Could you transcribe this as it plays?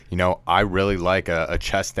I really like a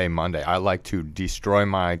chest day Monday. I like to destroy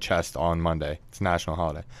my chest on Monday. It's a national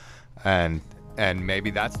holiday. And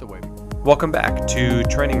maybe that's the way. Welcome back to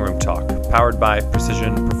Training Room Talk, powered by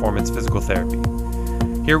Precision Performance Physical Therapy.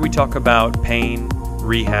 Here we talk about pain,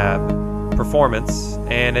 rehab, performance,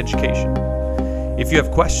 and education. If you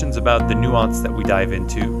have questions about the nuance that we dive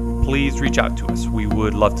into, please reach out to us. We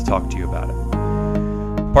would love to talk to you about it.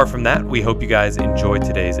 Apart from that, we hope you guys enjoyed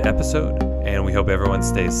today's episode, and we hope everyone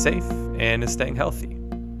stays safe and is staying healthy.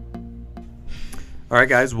 All right,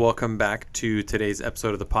 guys, welcome back to today's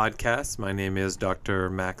episode of the podcast. My name is Dr.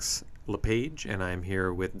 Max LePage, and I'm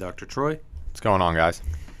here with Dr. Troy. What's going on, guys?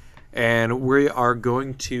 And we are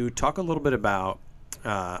going to talk a little bit about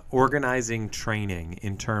organizing training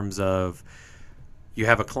in terms of you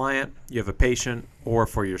have a client, you have a patient, or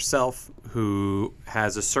for yourself who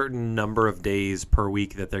has a certain number of days per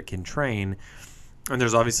week that they can train. And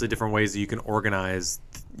there's obviously different ways that you can organize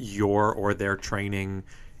your or their training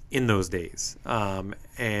in those days.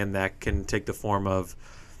 And that can take the form of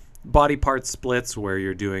body part splits where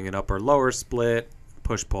you're doing an upper-lower split,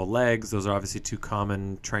 push-pull legs. Those are obviously two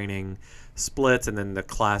common training splits. And then the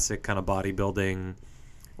classic kind of bodybuilding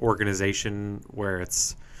organization where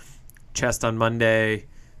it's chest on Monday,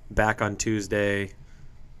 back on Tuesday,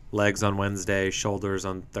 legs on Wednesday, shoulders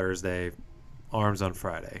on Thursday, arms on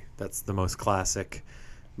Friday. That's the most classic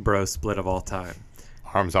bro split of all time.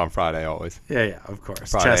 Arms on Friday always. Yeah, of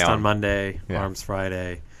course. Friday Chest on Monday, yeah. Arms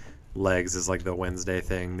Friday, legs is like the Wednesday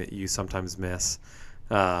thing that you sometimes miss.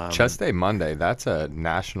 Chest day Monday, that's a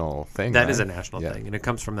national thing. That right? is a national thing, and it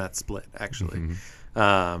comes from that split, actually.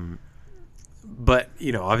 Mm-hmm. But,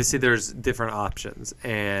 obviously there's different options,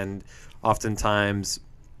 and oftentimes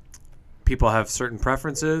people have certain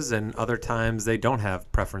preferences, and other times they don't have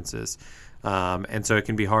preferences. And so it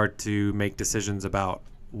can be hard to make decisions about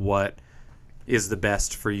what is the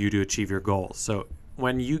best for you to achieve your goals. So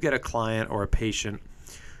when you get a client or a patient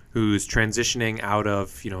who's transitioning out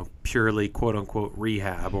of, purely quote unquote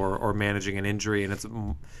rehab or managing an injury, and it's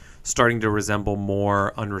starting to resemble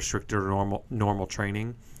more unrestricted or normal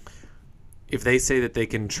training, if they say that they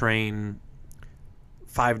can train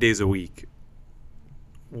 5 days a week,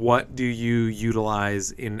 what do you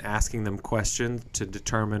utilize in asking them questions to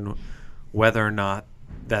determine whether or not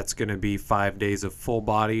that's going to be 5 days of full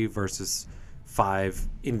body versus 5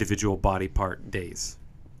 individual body part days?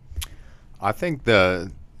 I think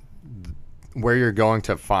where you're going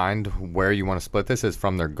to find where you want to split this is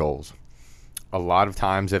from their goals. A lot of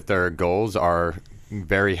times if their goals are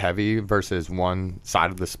very heavy versus one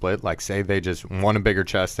side of the split, like say they just want a bigger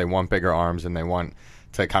chest, they want bigger arms, and they want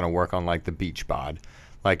to kind of work on like the beach bod.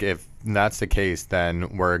 Like if that's the case,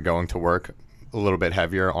 then we're going to work a little bit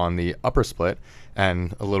heavier on the upper split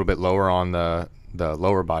and a little bit lower on the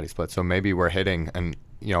lower body split. So maybe we're hitting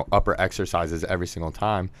upper exercises every single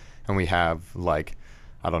time, and we have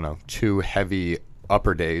 2 heavy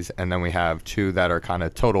upper days, and then we have 2 that are kind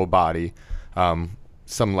of total body,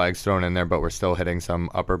 some legs thrown in there, but we're still hitting some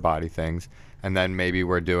upper body things. And then maybe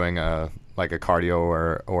we're doing a cardio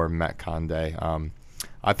or Metcon day.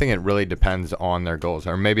 I think it really depends on their goals,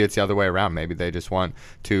 or maybe it's the other way around. Maybe they just want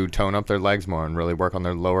to tone up their legs more and really work on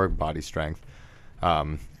their lower body strength.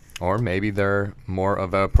 Or maybe they're more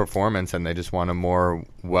of a performance and they just want a more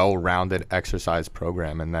well-rounded exercise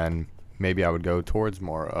program. And then maybe I would go towards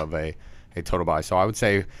more of a total body. So I would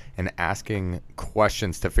say in asking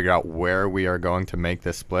questions to figure out where we are going to make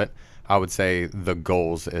this split, I would say the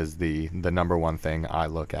goals is the number one thing I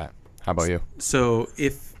look at. How about you? So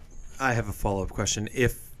if I have a follow-up question,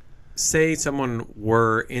 if say someone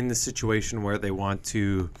were in the situation where they want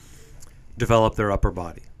to develop their upper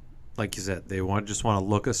body, like you said, they just want to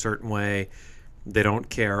look a certain way, they don't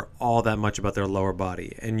care all that much about their lower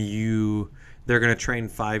body, and they're going to train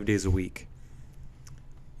 5 days a week.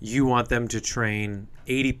 You want them to train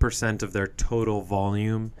 80% of their total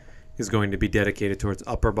volume is going to be dedicated towards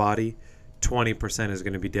upper body, 20% is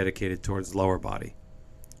going to be dedicated towards lower body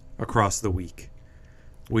across the week.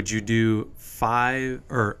 Would you do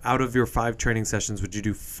out of your 5 training sessions, would you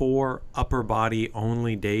do 4 upper body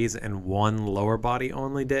only days and 1 lower body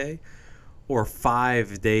only day? Or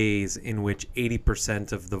 5 days in which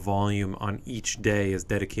 80% of the volume on each day is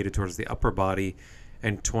dedicated towards the upper body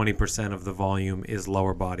and 20% of the volume is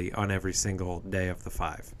lower body on every single day of the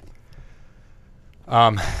 5?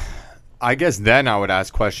 I guess then I would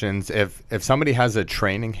ask questions. If somebody has a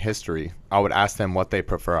training history, I would ask them what they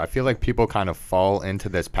prefer. I feel like people kind of fall into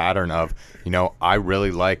this pattern of, I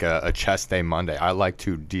really like a chest day Monday. I like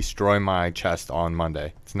to destroy my chest on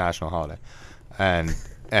Monday. It's a national holiday.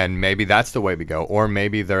 And maybe that's the way we go. Or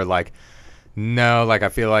maybe they're like, no, I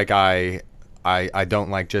feel like I I don't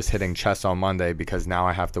like just hitting chest on Monday because now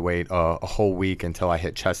I have to wait a whole week until I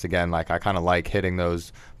hit chest again. Like I kind of like hitting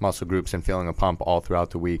those muscle groups and feeling a pump all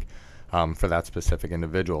throughout the week for that specific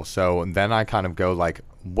individual. So then I kind of go like,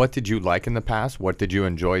 what did you like in the past? What did you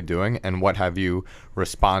enjoy doing? And what have you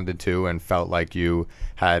responded to and felt like you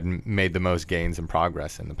had made the most gains and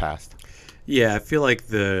progress in the past? Yeah, I feel like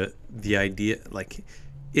the idea, like,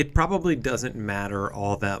 it probably doesn't matter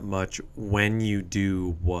all that much when you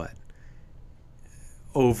do what,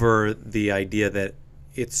 over the idea that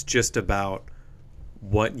it's just about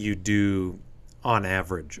what you do on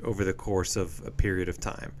average over the course of a period of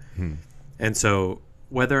time. And so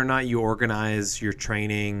whether or not you organize your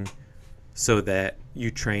training so that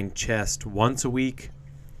you train chest once a week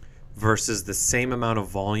versus the same amount of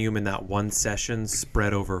volume in that one session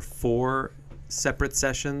spread over 4 separate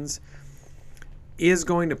sessions is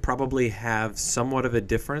going to probably have somewhat of a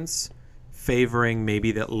difference, favoring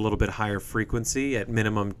maybe that little bit higher frequency at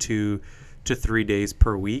minimum 2 to 3 days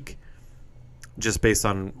per week, just based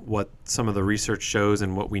on what some of the research shows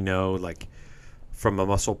and what we know, like from a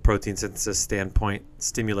muscle protein synthesis standpoint,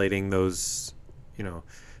 stimulating those,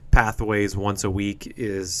 pathways once a week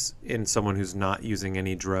is, in someone who's not using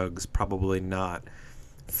any drugs, probably not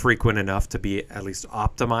frequent enough to be at least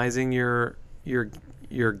optimizing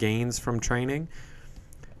your gains from training.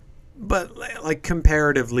 But like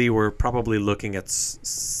comparatively, we're probably looking at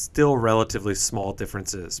still relatively small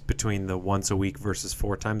differences between the once a week versus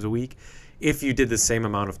 4 times a week if you did the same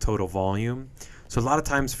amount of total volume. So a lot of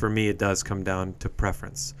times for me, it does come down to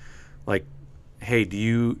preference. Like, hey, do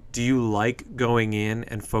you like going in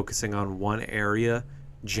and focusing on one area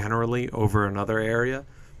generally over another area?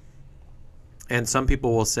 And some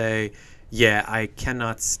people will say, yeah, I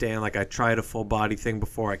cannot stand, like I tried a full body thing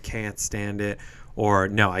before, I can't stand it. Or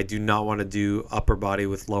no, I do not want to do upper body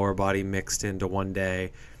with lower body mixed into one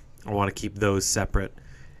day. I want to keep those separate.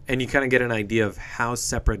 And you kind of get an idea of how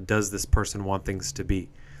separate does this person want things to be.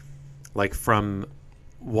 Like from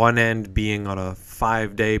one end being on a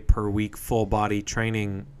 5-day per week full body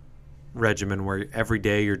training regimen where every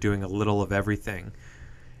day you're doing a little of everything.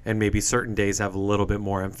 And maybe certain days have a little bit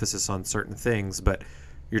more emphasis on certain things, but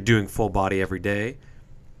you're doing full body every day,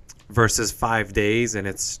 versus 5 days and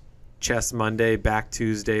it's chest Monday, back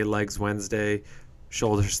Tuesday, legs Wednesday,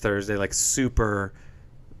 shoulders Thursday, like super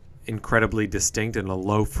incredibly distinct and a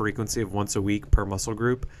low frequency of once a week per muscle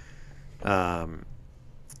group.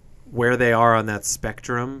 Where they are on that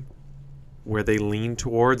spectrum, where they lean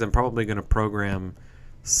towards, I'm probably going to program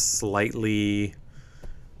slightly,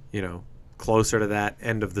 closer to that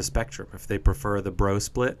end of the spectrum. If they prefer the bro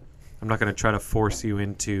split, I'm not going to try to force you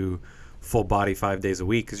into full body 5 days a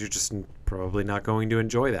week because you're just probably not going to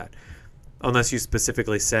enjoy that. Unless you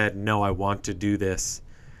specifically said, no, I want to do this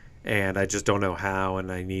and I just don't know how and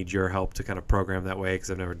I need your help to kind of program that way because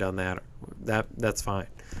I've never done that. That's fine.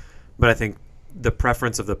 But I think the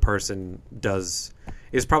preference of the person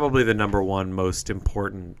is probably the number one most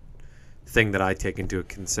important thing that I take into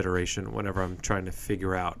consideration whenever I'm trying to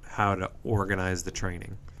figure out how to organize the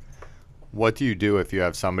training. What do you do if you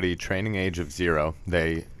have somebody training age of 0?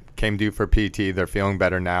 They came due for PT, they're feeling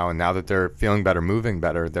better now, and now that they're feeling better, moving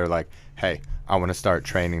better, they're like, hey, I want to start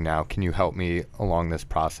training now. Can you help me along this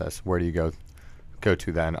process? Where do you go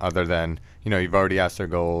to then, other than, you've already asked their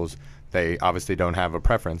goals. They obviously don't have a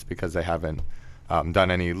preference because they haven't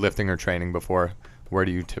done any lifting or training before. Where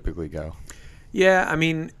do you typically go? Yeah, I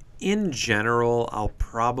mean, in general, I'll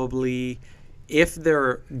probably, if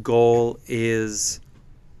their goal is,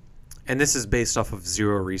 and this is based off of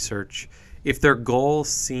zero research, if their goal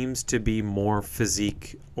seems to be more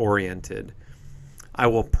physique oriented, I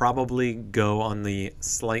will probably go on the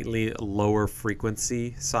slightly lower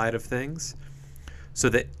frequency side of things so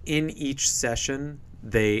that in each session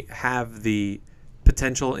they have the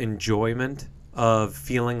potential enjoyment of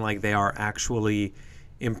feeling like they are actually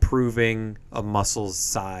improving a muscle's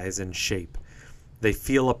size and shape. They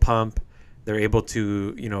feel a pump, they're able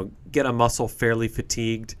to, get a muscle fairly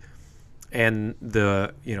fatigued, and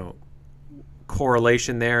the,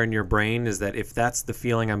 correlation there in your brain is that if that's the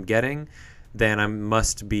feeling I'm getting, then I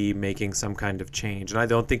must be making some kind of change. And I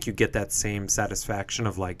don't think you get that same satisfaction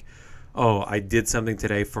of like, oh, I did something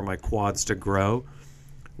today for my quads to grow,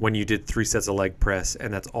 when you did 3 sets of leg press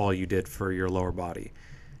and that's all you did for your lower body.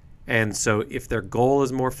 And so if their goal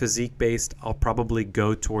is more physique based, I'll probably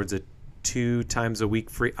go towards a 2 times a week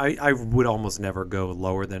free. I would almost never go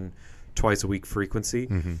lower than twice a week frequency.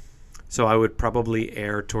 Mm-hmm. So I would probably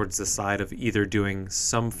err towards the side of either doing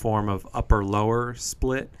some form of upper lower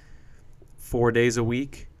split 4 days a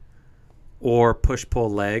week, or push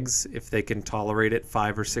pull legs if they can tolerate it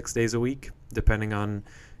 5 or 6 days a week, depending on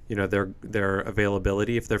their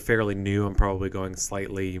availability. If they're fairly new, I'm probably going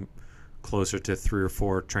slightly closer to 3 or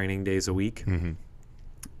 4 training days a week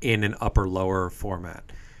in an upper lower format.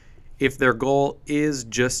 If their goal is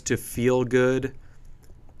just to feel good,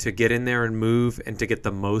 to get in there and move, and to get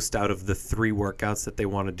the most out of the 3 workouts that they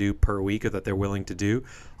want to do per week or that they're willing to do,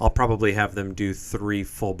 I'll probably have them do 3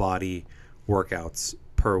 full body workouts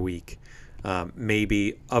per week.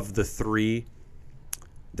 Maybe of the 3,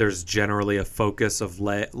 there's generally a focus of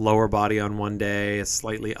lower body on one day, a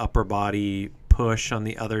slightly upper body push on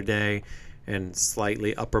the other day, and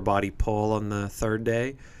slightly upper body pull on the third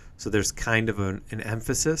day. So there's kind of an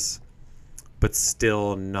emphasis, but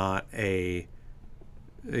still not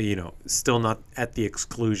still not at the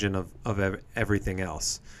exclusion of everything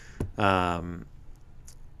else. But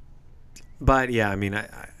yeah, I mean,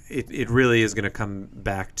 it really is going to come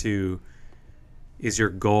back to, is your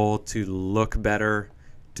goal to look better,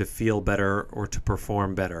 to feel better, or to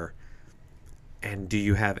perform better? And do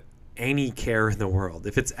you have any care in the world?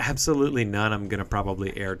 If it's absolutely none, I'm going to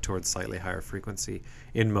probably err towards slightly higher frequency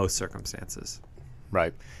in most circumstances.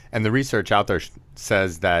 Right. And the research out there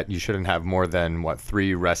says that you shouldn't have more than,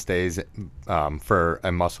 3 rest days for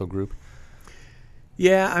a muscle group?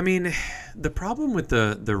 Yeah, I mean, the problem with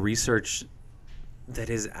the research that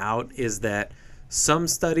is out is that some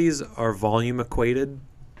studies are volume equated.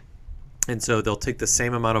 And so they'll take the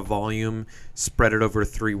same amount of volume, spread it over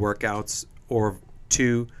 3 workouts or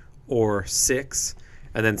 2 or 6,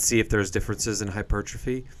 and then see if there's differences in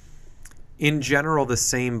hypertrophy. In general, the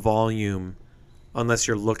same volume, unless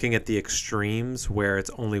you're looking at the extremes where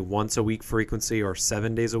it's only once a week frequency or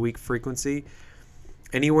 7 days a week frequency,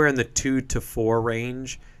 anywhere in the 2 to 4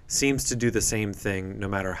 range seems to do the same thing no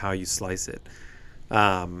matter how you slice it.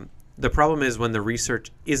 The problem is when the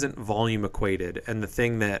research isn't volume equated, and the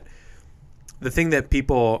thing that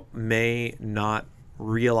people may not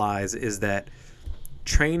realize is that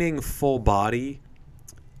training full body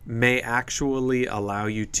may actually allow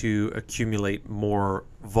you to accumulate more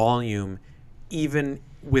volume even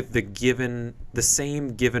with the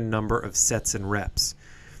same given number of sets and reps.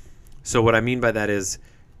 So what I mean by that is,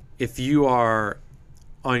 if you are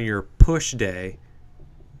on your push day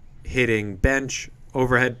hitting bench,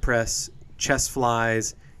 overhead press, chest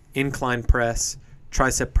flies, incline press,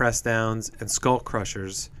 tricep press downs, and skull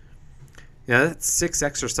crushers, that's 6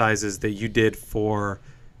 exercises that you did for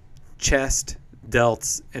chest,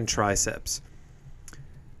 delts, and triceps.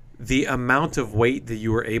 The amount of weight that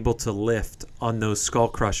you were able to lift on those skull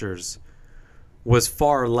crushers was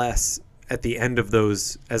far less at the end of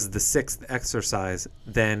those as the 6th exercise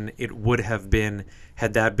than it would have been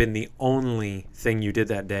had that been the only thing you did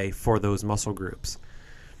that day for those muscle groups.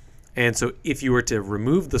 And so if you were to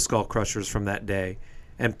remove the skull crushers from that day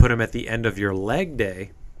and put them at the end of your leg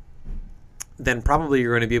day, then probably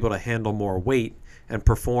you're going to be able to handle more weight and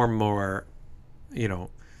perform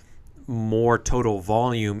more total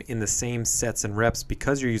volume in the same sets and reps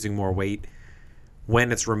because you're using more weight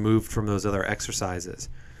when it's removed from those other exercises.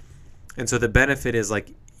 And so the benefit is,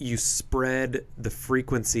 like, you spread the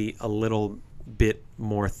frequency a little bit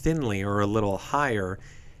more thinly or a little higher,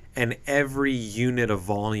 and every unit of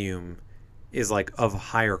volume is like of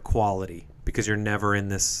higher quality because you're never in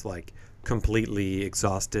this like completely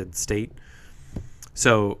exhausted state.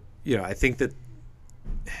 So, I think that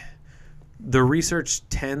the research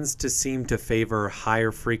tends to seem to favor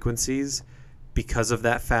higher frequencies because of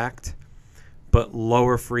that fact, but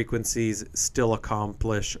lower frequencies still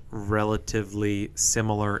accomplish relatively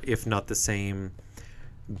similar, if not the same,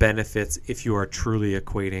 benefits if you are truly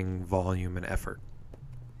equating volume and effort.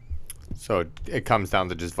 So it comes down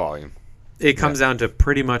to just volume. It comes down to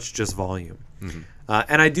pretty much just volume. Mm-hmm.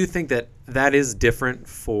 And I do think that is different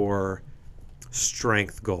for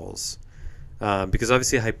strength goals. Because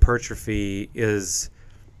obviously hypertrophy it's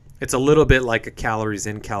a little bit like a calories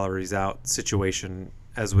in, calories out situation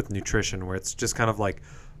as with nutrition, where it's just kind of like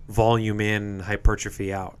volume in,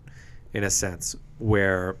 hypertrophy out in a sense,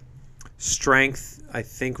 where strength, I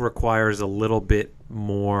think, requires a little bit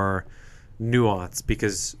more nuance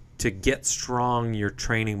because to get strong, you're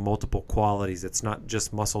training multiple qualities. It's not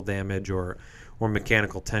just muscle damage or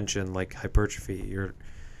mechanical tension like hypertrophy.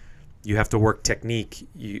 You have to work technique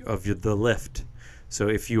of the lift. So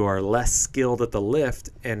if you are less skilled at the lift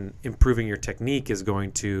and improving your technique is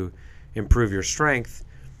going to improve your strength,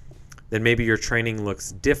 then maybe your training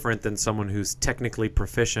looks different than someone who's technically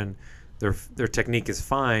proficient. Their technique is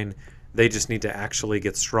fine. They just need to actually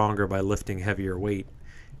get stronger by lifting heavier weight.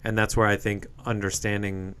 And that's where I think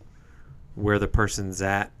understanding where the person's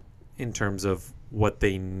at in terms of what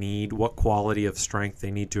they need, what quality of strength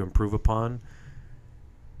they need to improve upon,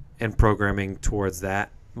 and programming towards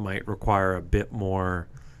that might require a bit more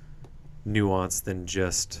nuance than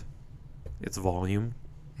just its volume.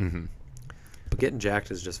 Mm-hmm. But getting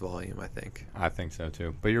jacked is just volume, I think. I think so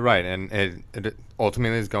too. But you're right, and it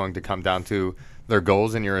ultimately is going to come down to their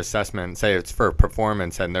goals in your assessment. Say it's for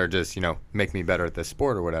performance, and they're just make me better at this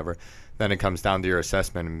sport or whatever. Then it comes down to your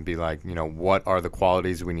assessment and be like, what are the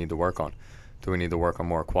qualities we need to work on? Do we need to work on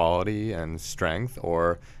more quality and strength,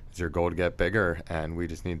 or is your goal to get bigger and we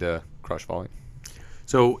just need to crush volume?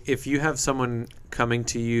 So if you have someone coming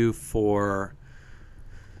to you for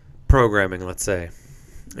programming, let's say,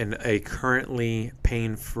 and a currently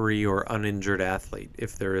pain-free or uninjured athlete,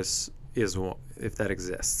 if there is if that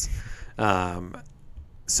exists,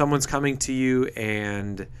 someone's coming to you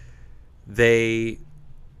and they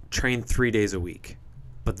train 3 days a week,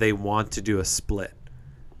 but they want to do a split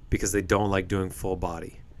because they don't like doing full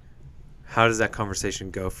body. How does that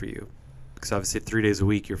conversation go for you? Because obviously 3 days a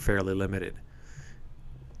week, you're fairly limited.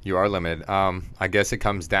 You are limited. I guess it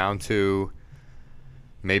comes down to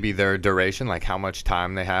maybe their duration, like how much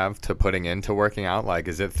time they have to putting into working out. Like,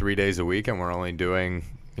 is it 3 days a week and we're only doing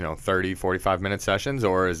 30, 45-minute sessions,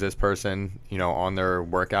 or is this person, on their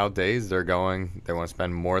workout days, they want to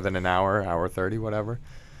spend more than an hour 30, whatever.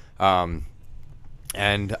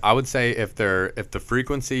 And I would say if the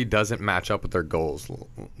frequency doesn't match up with their goals,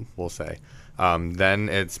 we'll say, then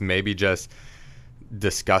it's maybe just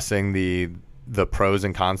discussing the pros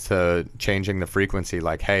and cons to changing the frequency.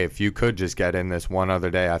 Like, hey, if you could just get in this one other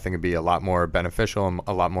day, I think it'd be a lot more beneficial and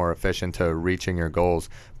a lot more efficient to reaching your goals.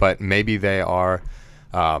 But maybe they are,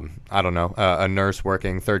 I don't know, a nurse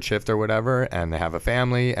working third shift or whatever, and they have a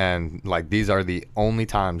family, and like these are the only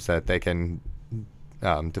times that they can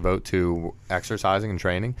devote to exercising and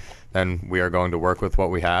training. Then we are going to work with what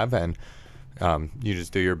we have, and you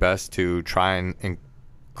just do your best to try and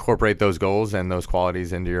incorporate those goals and those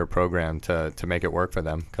qualities into your program to make it work for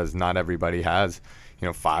them, because not everybody has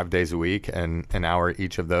 5 days a week and an hour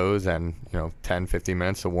each of those, and 10-15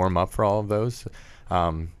 minutes to warm up for all of those.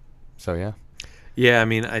 So I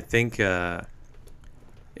mean, I think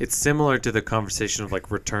it's similar to the conversation of like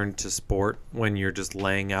return to sport, when you're just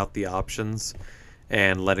laying out the options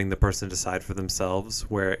and letting the person decide for themselves,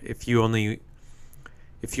 where if you only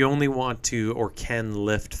want to or can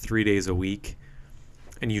lift 3 days a week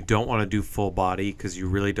and you don't want to do full body because you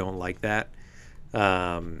really don't like that,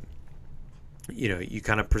 you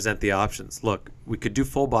kind of present the options. Look, we could do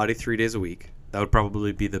full body 3 days a week. That would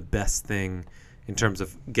probably be the best thing in terms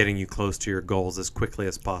of getting you close to your goals as quickly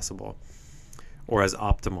as possible, or as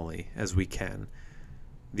optimally as we can.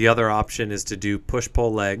 The other option is to do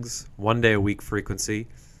push-pull legs, 1 day a week frequency.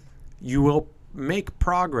 You will make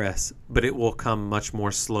progress, but it will come much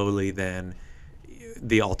more slowly than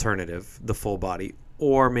the alternative, the full body.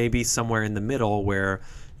 Or maybe somewhere in the middle where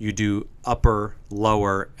you do upper,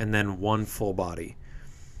 lower, and then one full body.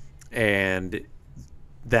 And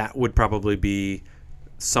that would probably be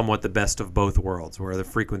somewhat the best of both worlds, where the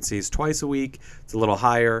frequency is twice a week, it's a little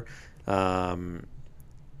higher,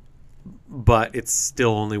 but it's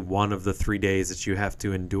still only one of the 3 days that you have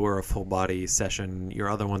to endure a full body session. Your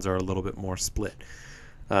other ones are a little bit more split.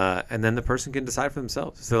 And then the person can decide for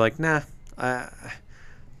themselves. If they're like, nah,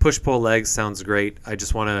 push-pull legs sounds great. I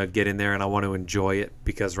just want to get in there and I want to enjoy it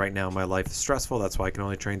because right now my life is stressful. That's why I can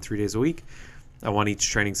only train 3 days a week. I want each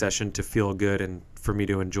training session to feel good and for me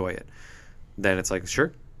to enjoy it. Then it's like,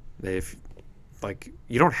 sure. If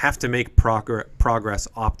you don't have to make progress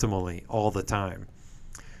optimally all the time.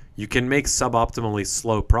 You can make suboptimally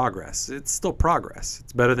slow progress. It's still progress.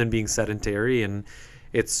 It's better than being sedentary, and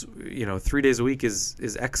it's 3 days a week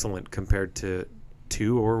is excellent compared to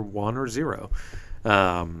 2 or 1 or 0.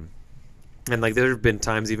 And like there have been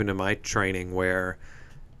times even in my training where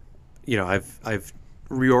I've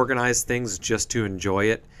reorganized things just to enjoy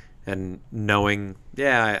it, and knowing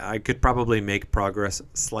I could probably make progress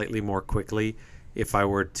slightly more quickly if I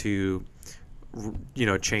were to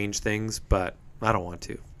change things, but I don't want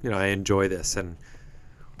to. I enjoy this. And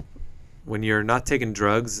when you're not taking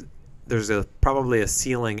drugs, there's probably a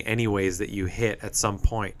ceiling anyways that you hit at some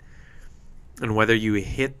point. And whether you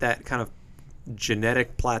hit that kind of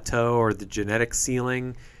genetic plateau or the genetic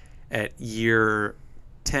ceiling at year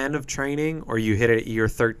 10 of training, or you hit it at year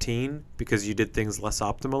 13 because you did things less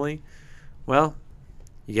optimally, well,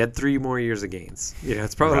 you get 3 more years of gains.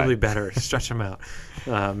 It's probably better to stretch them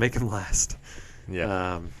out, make them last.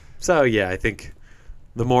 Yeah. I think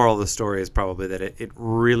the moral of the story is probably that it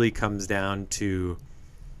really comes down to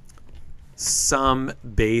some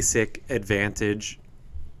basic advantage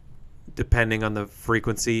depending on the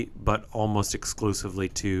frequency, but almost exclusively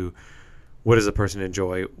to what does a person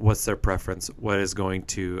enjoy, what's their preference, what is going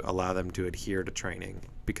to allow them to adhere to training.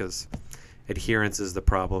 because adherence is the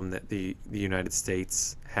problem that the United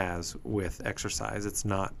States has with exercise. It's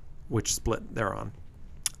not which split they're on.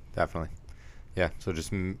 Definitely. Yeah, so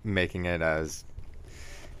just making it as,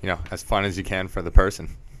 as fun as you can for the person.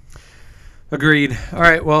 Agreed. All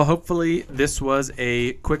right, well, hopefully this was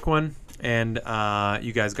a quick one, and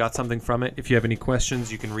you guys got something from it. If you have any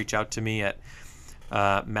questions, you can reach out to me at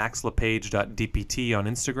maxlepage.dpt on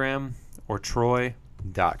Instagram, or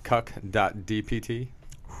troy.cuck.dpt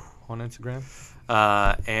on Instagram.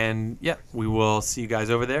 And yeah, we will see you guys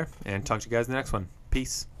over there and talk to you guys in the next one.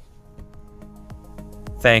 Peace.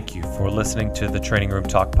 Thank you for listening to the Training Room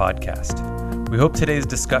Talk podcast. We hope today's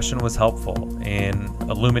discussion was helpful in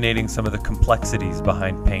illuminating some of the complexities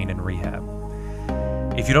behind pain and rehab.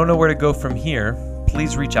 If you don't know where to go from here,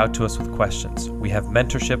 please reach out to us with questions. We have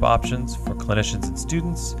mentorship options for clinicians and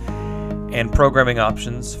students, and programming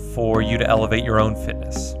options for you to elevate your own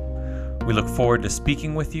fitness. We look forward to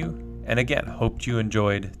speaking with you, and again, hope you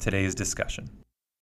enjoyed today's discussion.